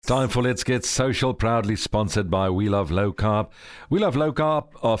Time for Let's Get Social, proudly sponsored by We Love Low Carb. We Love Low Carb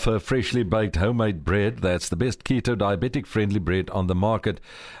offer freshly baked homemade bread that's the best keto diabetic friendly bread on the market.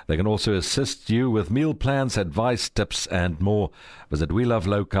 They can also assist you with meal plans, advice, tips and more. Visit We Love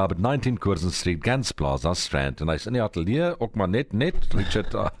Low Carb at 19 Curzon Street, Gans Plaza, Strand. En hy's in die atelier, ook maar net,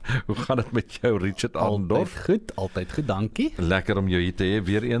 Richard, hoe gaan dit met jou, Richard Arendorf? Altyd goed, dankie. Lekker om jou hier te hê,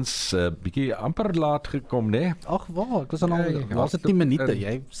 weer eens, bietjie amper laat gekom, né? Ag, waar, ek was al laaste 10 minute,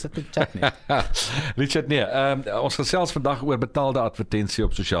 jy sit en chat net. Richard, nee, ons gesels vandag oor betaalde advertensie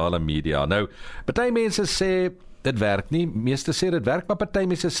op sosiale media. Nou, party mense sê dit werk nie, meeste sê dit werk, maar party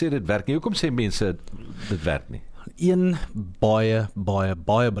mense sê dit werk nie. Hoekom sê mense dit werk nie? Een baie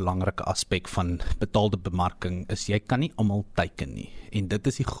belangrike aspek van betaalde bemarking is jy kan nie almal teiken nie. En dit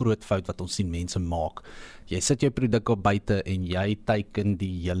is die groot fout wat ons sien mense maak. Jy sit jou produk op buite en jy teiken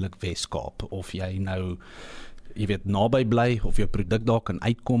die hele Weskaap, of jy nou naby bly of jou produk daar kan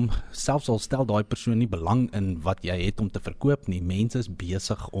uitkom, selfs al stel daai persoon nie belang in wat jy het om te verkoop nie. Mense is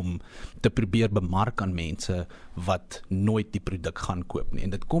besig om te probeer bemark aan mense wat nooit die produk gaan koop nie.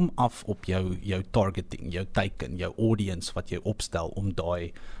 En dit kom af op jou targeting, jou teiken, jou audience wat jy opstel om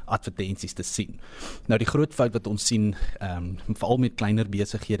daai advertensies te sien. Nou die groot fout wat ons sien, veral met kleiner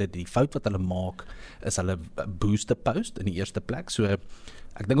besighede, die fout wat hulle maak, is hulle boost 'n post in die eerste plek. So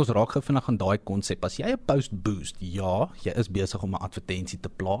ek dink ons raak gou vinnig aan daai konsep. As jy 'n post boost, ja, jy is besig om 'n advertensie te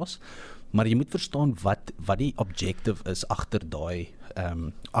plaas, maar jy moet verstaan wat die objective is agter daai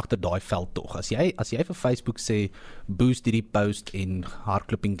veldtog. As jy vir Facebook sê boost hierdie post en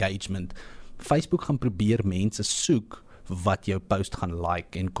hardloop engagement, Facebook gaan probeer mense soek wat jou post gaan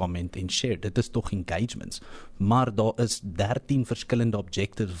like en comment en share. Dit is tog engagements. Maar daar is 13 verskillende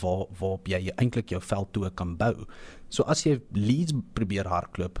objectives waarop jy eintlik jou veldtoe kan bou. So as jy leads probeer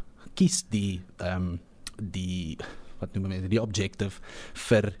hardloop, kies die objective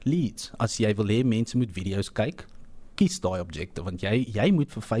vir leads. As jy wil hê mense moet video's kyk, kies daai objective, want jy moet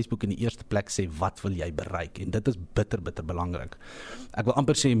vir Facebook in die eerste plek sê wat wil jy bereik, en dit is bitter belangrik. Ek wil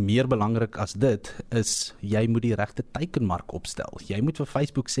amper sê meer belangrik as dit is jy moet die regte teikenmark opstel. Jy moet vir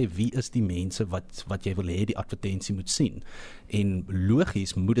Facebook sê wie is die mense wat jy wil hê die advertensie moet sien, en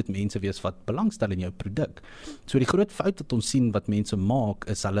logies moet dit mense wees wat belangstel in jou produk. So die groot fout wat ons sien wat mense maak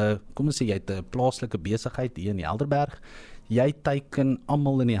is hulle, kom ons sê jy het 'n plaaslike besigheid hier in die Helderberg. Jy teiken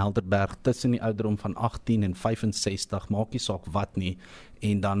almal in die Helderberg tussen die ouderdom van 18 en 65, maak nie saak wat nie,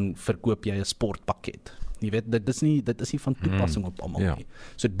 en dan verkoop jy 'n sportpakket. Jy weet, dit is nie van toepassing op almal nie.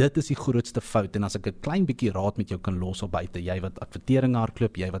 So dit is die grootste fout, en as ek 'n klein bietjie raad met jou kan los op buite, jy wat advertering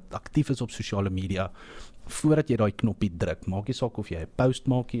hardloop, jy wat aktief is op sosiale media, voordat jy daai knoppie druk, maak nie saak of jy 'n post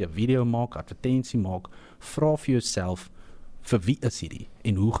maak, 'n video maak, advertensie maak, vra vir jouself, vir wie is hierdie,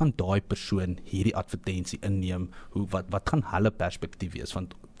 en hoe gaan daai persoon hierdie advertensie inneem, wat gaan hulle perspektief wees,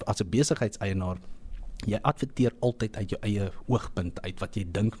 want as 'n besigheidseienaar, jy adverteer altyd uit jou eie oogpunt uit, wat jy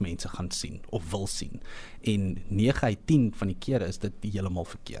dink mense gaan sien, of wil sien, en 9 uit 10 van die kere is dit heeltemal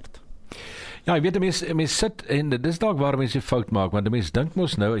verkeerd. Ja, jy weet, mens sit, en dit is dalk waar mense fout maak, want die mens dink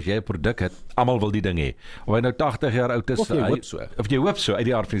mos nou, as jy 'n produk het, almal wil die ding hê, of hy nou 80 jaar oud is, of jy hoop so uit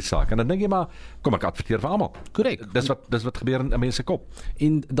die aard van die saak, en dan dink jy maar, kom ek adverteer vir almal. Korrek. Dis wat gebeur in 'n mens se kop.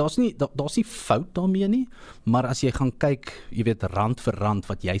 En daar's nie fout daarmee nie, maar as jy gaan kyk, jy weet, rand vir rand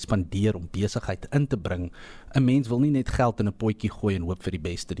wat jy spandeer om besigheid in te bring, 'n mens wil nie net geld in 'n potjie gooi en hoop vir die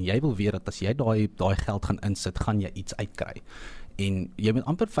beste nie. Jy wil weet dat as jy daai geld gaan insit, gaan jy iets uitkry. En jy moet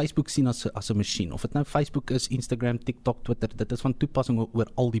amper Facebook sien as 'n masjien, of dit nou Facebook is, Instagram, TikTok, Twitter, dit is van toepassing oor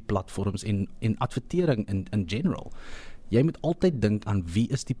al die platforms en advertering in general. Jy moet altyd dink aan wie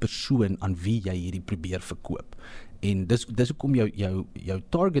is die persoon aan wie jy hierdie probeer verkoop. En dis hoekom jou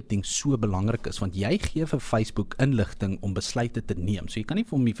targeting so belangrik is, want jy gee vir Facebook inligting om besluite te neem. So jy kan nie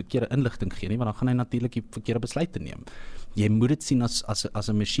vir hom die verkeerde inligting gee nie, want dan gaan hy natuurlik die verkeerde besluite neem. Jy moet dit sien as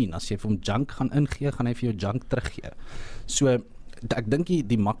 'n masjien. As jy vir hom junk gaan ingee, gaan hy vir jou junk teruggee. So ek dink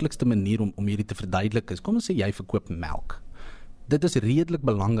die maklikste manier om hierdie te verduidelik is, kom ons sê jy verkoop melk. Dit is redelik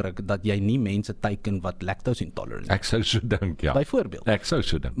belangrik dat jy nie mense teiken wat lactose intolerant is. Ek sou so dink, ja. Byvoorbeeld. Ek sou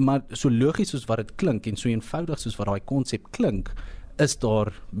so dink. Maar so logies soos wat dit klink en so eenvoudig soos wat daai konsep klink, is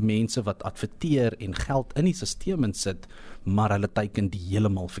daar mense wat adverteer en geld in die stelsel insit, maar hulle teiken die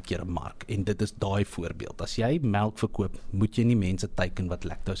heeltemal verkeerde mark. En dit is daai voorbeeld. As jy melk verkoop, moet jy nie mense teiken wat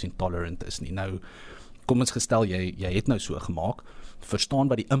lactose intolerant is nie. Nou, kom ons gestel jy het nou so gemaak, verstaan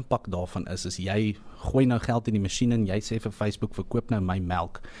wat die impak daarvan is jy gooi nou geld in die masjien en jy sê vir Facebook verkoop nou my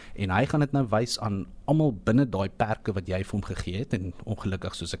melk en hy gaan dit nou wys aan almal binne daai perke wat jy vir hom gegee het en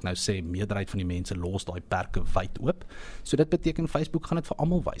ongelukkig soos ek nou sê meerderheid van die mense los daai perke wyd oop. So dit beteken Facebook gaan dit vir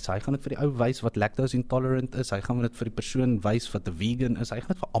almal wys. Hy gaan dit vir die ou wys wat lactose intolerant is, hy gaan dit vir die persoon wys wat 'n vegan is, hy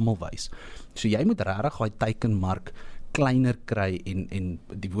gaan dit vir almal wys. So jy moet regtig daai teikenmark kleiner kry en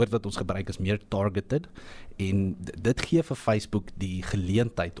die woord wat ons gebruik is meer targeted en dit gee vir Facebook die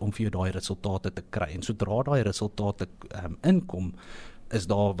geleentheid om vir jou daai resultate te kry en sodra daai resultate inkom is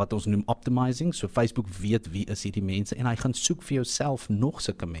daar wat ons noem optimizing, so Facebook weet wie is hierdie mense en hy gaan soek vir jouself nog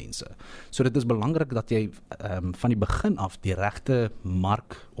sulke mense. So dit is belangrik dat jy van die begin af die regte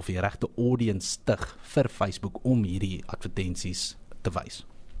mark of die regte audience stig vir Facebook om hierdie advertensies te wys.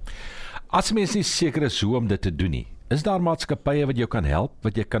 As mens nie seker is hoe om dit te doen nie, is daar maatskappye wat jou kan help,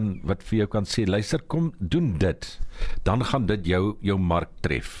 wat vir jou kan sê, luister, kom, doen dit, dan gaan dit jou mark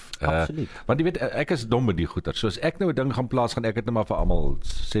tref. Absoluut. Want jy weet, ek is dom met die goeder, so as ek nou 'n ding gaan plaas, gaan ek dit net maar vir almal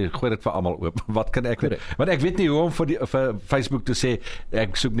sê, gooi dit vir almal oop, wat kan ek, want ek weet nie hoe om vir Facebook te sê,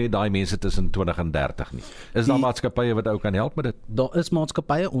 ek soek net daai mense tussen 20 en 30 nie. Is daar maatskappye wat ou kan help met dit? Daar is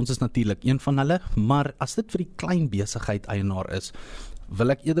maatskappye, ons is natuurlik een van hulle, maar as dit vir die klein besigheid eienaar is,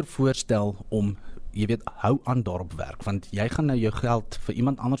 wil ek eerder voorstel om jy weet, hou aan daarop werk, want jy gaan nou jou geld vir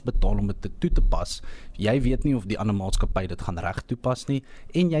iemand anders betaal om dit toe te pas, jy weet nie of die ander maatskappy dit gaan reg toepas nie,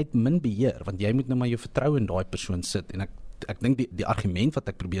 en jy het min beheer, want jy moet nou maar jou vertroue in daai persoon sit, en ek dink die argument wat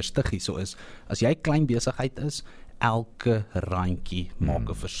ek probeer stig hierso is, as jy klein besigheid is, elke randjie maak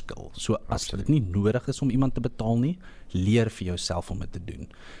 'n verskil. So as dit nie nodig is om iemand te betaal nie, leer vir jouself om dit te doen.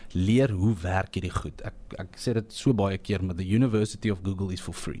 Leer hoe werk hierdie goed. Ek sê dit so baie keer, maar the University of Google is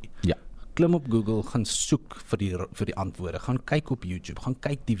for free. Ja. Klim op Google, gaan soek vir die antwoorde, gaan kyk op YouTube, gaan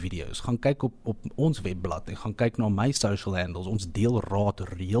kyk die video's, gaan kyk op ons webblad en gaan kyk na my social handles, ons deel raad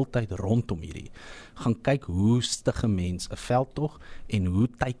reeltyd rondom hierdie. Gaan kyk hoe stig 'n mens 'n veldtog en hoe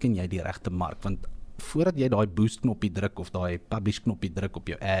teiken jy die regte mark, want voordat jy daai boost knoppie druk of daai publish knoppie druk op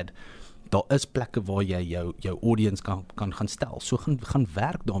jou ad, daar is plekke waar jy jou audience kan gaan stel. So gaan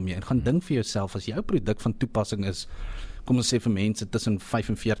werk daarmee en gaan dink vir jouself, as jou produk van toepassing is, kom ons sê vir mense tussen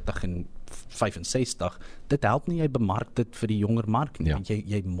 45 en 65, dit help nie jy bemark dit vir die jonger mark nie, want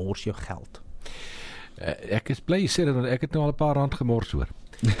jy mors jou geld. Ek is bly jy sê dat ek het nou al 'n paar rand gemors hoor.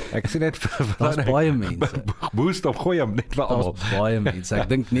 Ek sê net daar's baie mense. Boost of gooi hom net vir almal. Daar's baie mense. Ek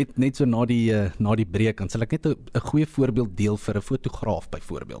dink net so na die breek, dan sal ek net 'n goeie voorbeeld deel vir 'n fotograaf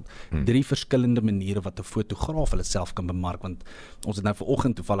byvoorbeeld. 3 verskillende maniere wat 'n fotograaf hulle self kan bemark, want ons het nou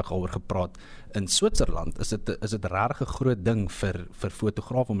vanoggend toevallig daaroor gepraat. In Switserland is dit regtig 'n groot ding vir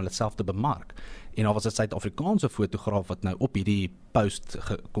fotograaf om hulle self te bemark. En daar was 'n Suid-Afrikaanse fotograaf wat nou op hierdie post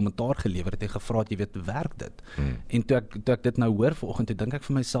kommentaar gelewer het en gevra het, jy weet, werk dit? En toe ek dit nou hoor vanoggend, toe dink ek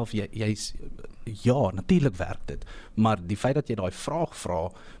vir myself, jy's ja, natuurlik werk dit, maar die feit dat jy daai vraag vra,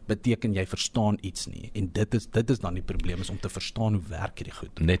 beteken jy verstaan iets nie, en dit is dan die probleem, is om te verstaan hoe werk hierdie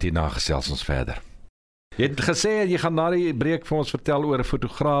goed. Net hierna gesels ons verder. Jy het gesê, jy gaan na die breek vir ons vertel oor 'n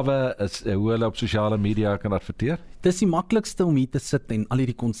fotograwe, hoe hulle op sosiale media kan adverteer? Dis die maklikste om hier te sit en al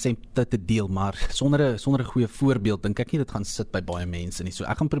hierdie konsepte te deel, maar sonder 'n goeie voorbeeld, dink ek nie dit gaan sit by baie mense nie. So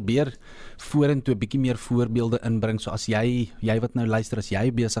ek gaan probeer vorentoe 'n bietjie meer voorbeelde inbring, so as jy wat nou luister, as jy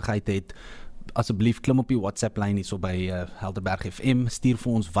besigheid het, asseblief klim op die WhatsApp lyn hier so by Helderberg FM, stuur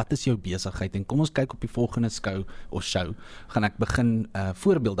vir ons wat is jou besigheid en kom ons kyk op die volgende show gaan ek begin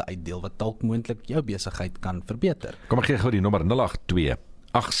voorbeelde uitdeel wat dalk moontlik jou besigheid kan verbeter. Kom ek gee gou die nommer 082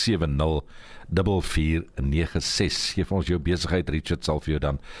 870 4496. Geef ons jou besigheid, Richard sal vir jou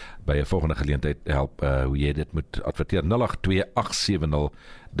dan by 'n volgende geleentheid help hoe jy dit moet adverteer. 082 870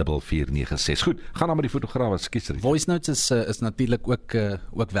 4496. Goed, gaan dan met die fotograaf, ekskuus. Voice notes is natuurlik ook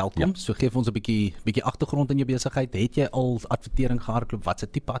welkom. Ja. So geef ons 'n bietjie agtergrond in jou besigheid. Het jy al advertering gehardloop? Wat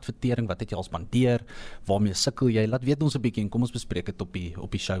 'n tipe advertering? Wat het jy al spandeer? Waarmee sukkel jy? Laat weet ons 'n bietjie en kom ons bespreek dit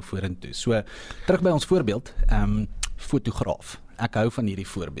op die show vorentoe. So terug by ons voorbeeld, fotograaf. Ek hou van hierdie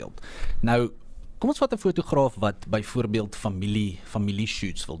voorbeeld. Nou, kom ons vat 'n fotograaf wat byvoorbeeld familie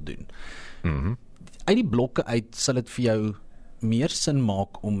shoots wil doen. Uit die blokke uit sal dit vir jou meer sin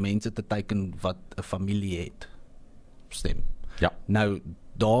maak om mense te teiken wat 'n familie het. Stem. Ja. Nou,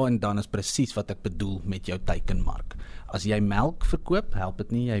 daar en dan is presies wat ek bedoel met jou teikenmark. As jy melk verkoop, help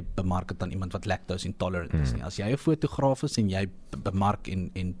dit nie jy bemark dit aan iemand wat lactose intolerant is nie. As jy 'n fotograaf is en jy bemark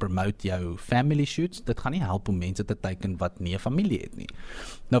en promote jou family shoots, dit gaan nie help om mense te teiken wat nie 'n familie het nie.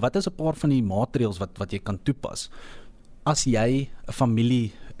 Nou, wat is 'n paar van die maatreëls wat jy kan toepas? As jy 'n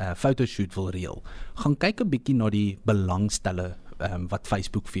familie fotoshoot wil reël, gaan kyk 'n bietjie na die belangstellende wat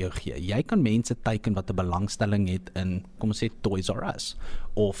Facebook vir jou gee. Jy kan mense teiken wat 'n belangstelling het in, kom ons sê Toys R Us,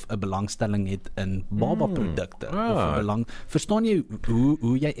 of 'n belangstelling het in baba-produkte, of 'n verstaan jy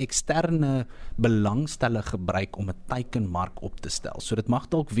hoe jy eksterne belangstelling gebruik om 'n teikenmark op te stel. So dit mag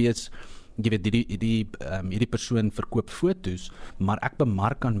dalk wees, jy weet, hierdie persoon verkoop foto's, maar ek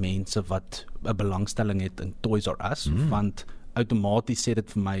bemark aan mense wat 'n belangstelling het in Toys R Us, want outomaties sê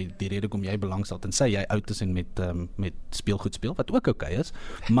dit vir my die rede hoekom jy belangstel, tensy jy oud is en met speelgoed speel, wat ook okay is,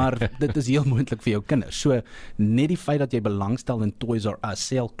 maar dit is heel moontlik vir jou kinders. So net die feit dat jy belangstel in Toys R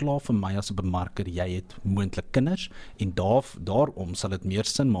Us sê al klaar vir my as 'n bemarker, jy het moontlik kinders, en daarom sal dit meer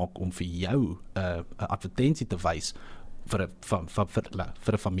sin maak om vir jou 'n advertensie te wys vir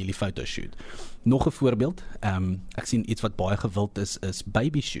 'n familiefotoshoot. Nog 'n voorbeeld, ek sien iets wat baie gewild is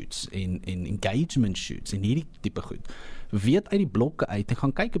baby shoots en engagement shoots en hierdie tipe goed. Weet uit die blokke uit en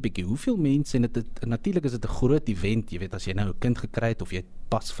gaan kyk 'n bietjie hoeveel mense, en natuurlik is dit 'n groot event, jy weet, as jy nou 'n kind gekry het of jy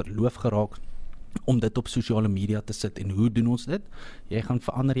pas verloof geraak, om dit op sosiale media te sit. En hoe doen ons dit? Jy gaan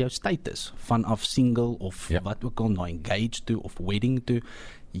verander jou status vanaf single of wat ook al na engaged toe of wedding toe.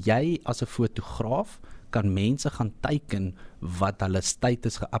 Jy as 'n fotograaf kan mense gaan teiken wat hulle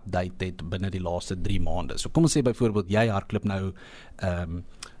status geupdate het binne die laaste 3 maande. So kom ons sê byvoorbeeld jy hardloop nou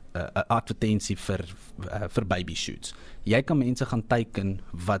 'n advertensie vir baby shoots. Jy kan mense gaan teiken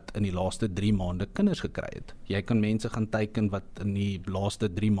wat in die laaste 3 maande kinders gekry het. Jy kan mense gaan teiken wat in die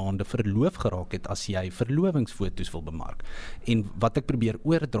laaste 3 maande verloof geraak het as jy verlovingsfoto's wil bemark. En wat ek probeer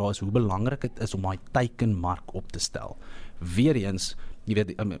oordra is hoe belangrik dit is om daai teikenmark op te stel. Weereens, jy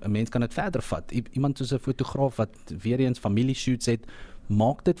weet, 'n mens kan dit verder vat. Iemand soos 'n fotograaf wat weereens familieshoots het,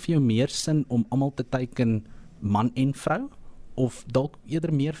 maak dit vir jou meer sin om almal te teiken man en vrou? Of dalk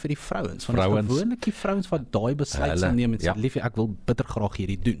eerder meer vir die vrouens, want gewoonlik die vrouens wat daai besluit sal neem en sê, liefie, ek wil bitter graag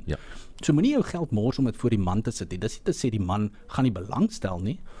hierdie doen. So moenie jou geld mors om dit voor die man te sit nie. Dis nie te sê die man gaan nie belangstel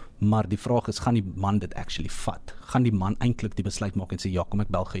nie, maar die vraag is, gaan die man dit actually vat? Gaan die man eintlik die besluit maak en sê, ja, kom ek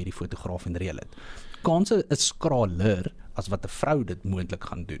bel gou hierdie fotograaf en reël dit? Kanse is skraler as wat 'n vrou dit moontlik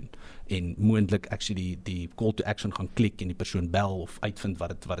gaan doen en moontlik actually die call to action gaan klik en die persoon bel of uitvind wat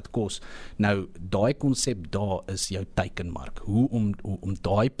dit kos. Nou daai konsep daar is jou teikenmark. Hoe om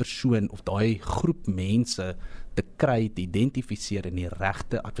daai persoon of daai groep mense te kry, te identifiseer en die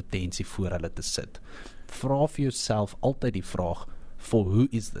regte advertensie voor hulle te sit. Vra vir jouself altyd die vraag, for who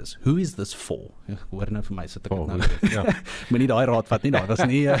is this? Who is this for? Hoor nou vir my, sit ek nou. Moenie daai raad vat nie, daai was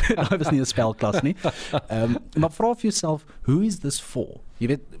nie 'n spelklas nie. Maar vra vir jouself, who is this for? Jy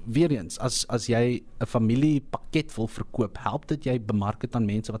weet, weer eens, as jy 'n familiepakket wil verkoop, help dit jy bemark dit aan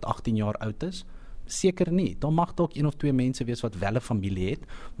mense wat 18 jaar oud is? Seker nie. Dan mag dalk 1 of 2 mense wees wat wel 'n familie het,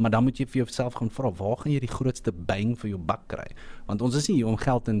 maar dan moet jy vir jouself gaan vra, waar gaan jy die grootste bang vir jou buck kry? Want ons is nie hier om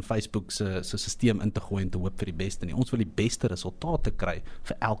geld in Facebook se stelsel in te gooi en te hoop vir die beste nie. Ons wil die beste resultate kry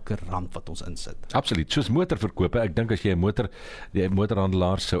vir elke rand wat ons insit. Absoluut. Soos motorverkope, ek dink as jy 'n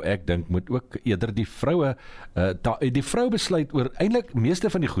motorhandelaar sou ek dink moet ook eerder die vroue die vrou besluit oor eintlik meeste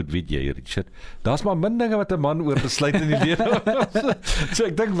van die goed, weet jy, Richard. Daar's maar min dinge wat 'n man oor besluit in die lewe. So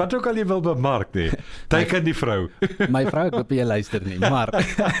ek dink wat ook al jy wil bemark, nee. Teiken die vrou. My vrou, ek hoop jy luister nie, maar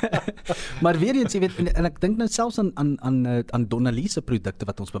weer eens, jy weet, en ek dink nou selfs aan Donnalise produkte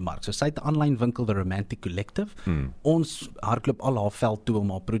wat ons bemark. So sy het 'n aanlyn winkel, The Romantic Collective. Ons hardloop al haar veld toe om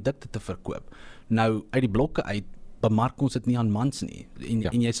haar produkte te verkoop. Nou uit die blokke uit bemark ons dit nie aan mans nie.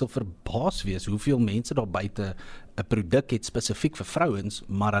 En jy sal verbaas wees hoeveel mense daar buite 'n produk het spesifiek vir vrouens,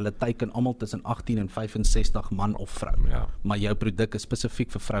 maar hulle teiken almal tussen 18 en 65 man of vrou. Maar jou produk is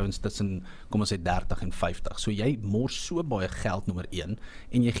spesifiek vir vrouens tussen, kom ons sê 30 en 50. So jy mors so baie geld, nommer 1,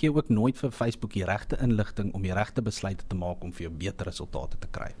 en jy gee ook nooit vir Facebook die regte inligting om die regte besluite te maak om vir jou beter resultate te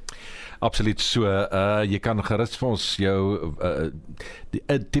kry. Absoluut so. Jy kan gerus vir ons jou die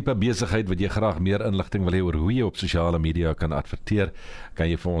tipe besigheid wat jy graag meer inligting wil hê oor hoe jy op sosiale media kan adverteer, kan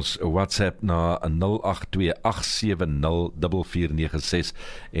jy vir ons WhatsApp na 0828704496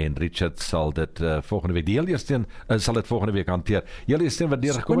 en Richard sal dit volgende week, die heel eerste een sal dit volgende week hanteer. Heel eerste een wat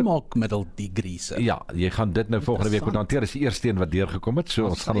deurgekom het, skoonmaakmiddel degreaser. Ja, jy gaan dit nou volgende week moet hanteer, is die eerste een wat deurgekom het, so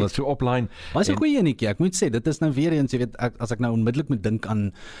ons gaan hulle so opline. Maar is 'n goeie enetjie, ek moet sê, dit is nou weer eens, jy weet, as ek nou onmiddellik moet dink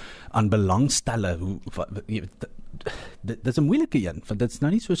aan belangstelle, dit is 'n moeilike een, want dit is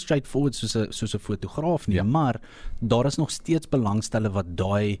nou nie so straightforward soos 'n fotograaf nie, maar daar is nog steeds belangstelle wat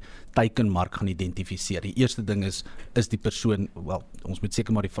daai teikenmark gaan identifiseer. Die eerste ding is die persoon, ons moet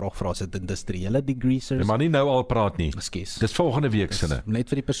seker maar die vraag vra, is dit industriële degreasers? Maar nie nou al praat nie. Ekskuus. Dis volgende week sinne. Net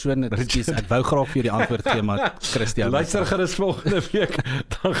vir die persoon, ek wou graag vir jou die antwoord gee, maar Christian. Luister gerus volgende week,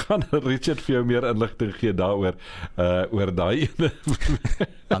 dan gaan Richard vir jou meer inligting gee daaroor, oor daai ene.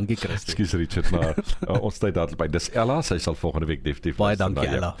 Dankie Christian. Ekskuus Richard, maar ons tyd daar by. Dis Ella, sy sal volgende week definitief Baie luister dankie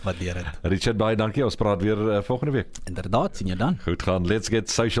na jou. Ella, waardeer dit. Richard, baie dankie. Ons praat weer volgende week. Inderdaad, sien jou dan. Goed gaan. Let's Get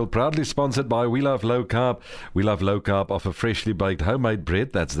Social, proudly sponsored by We Love Low Carb. We Love Low Carb offer freshly baked homemade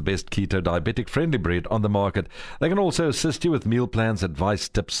bread. That's the best keto diabetic friendly bread on the market. They can also assist you with meal plans, advice,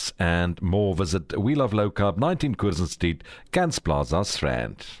 tips and more. Visit We Love Low Carb, 19 Curzon Street, Gans Plaza,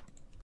 Strand.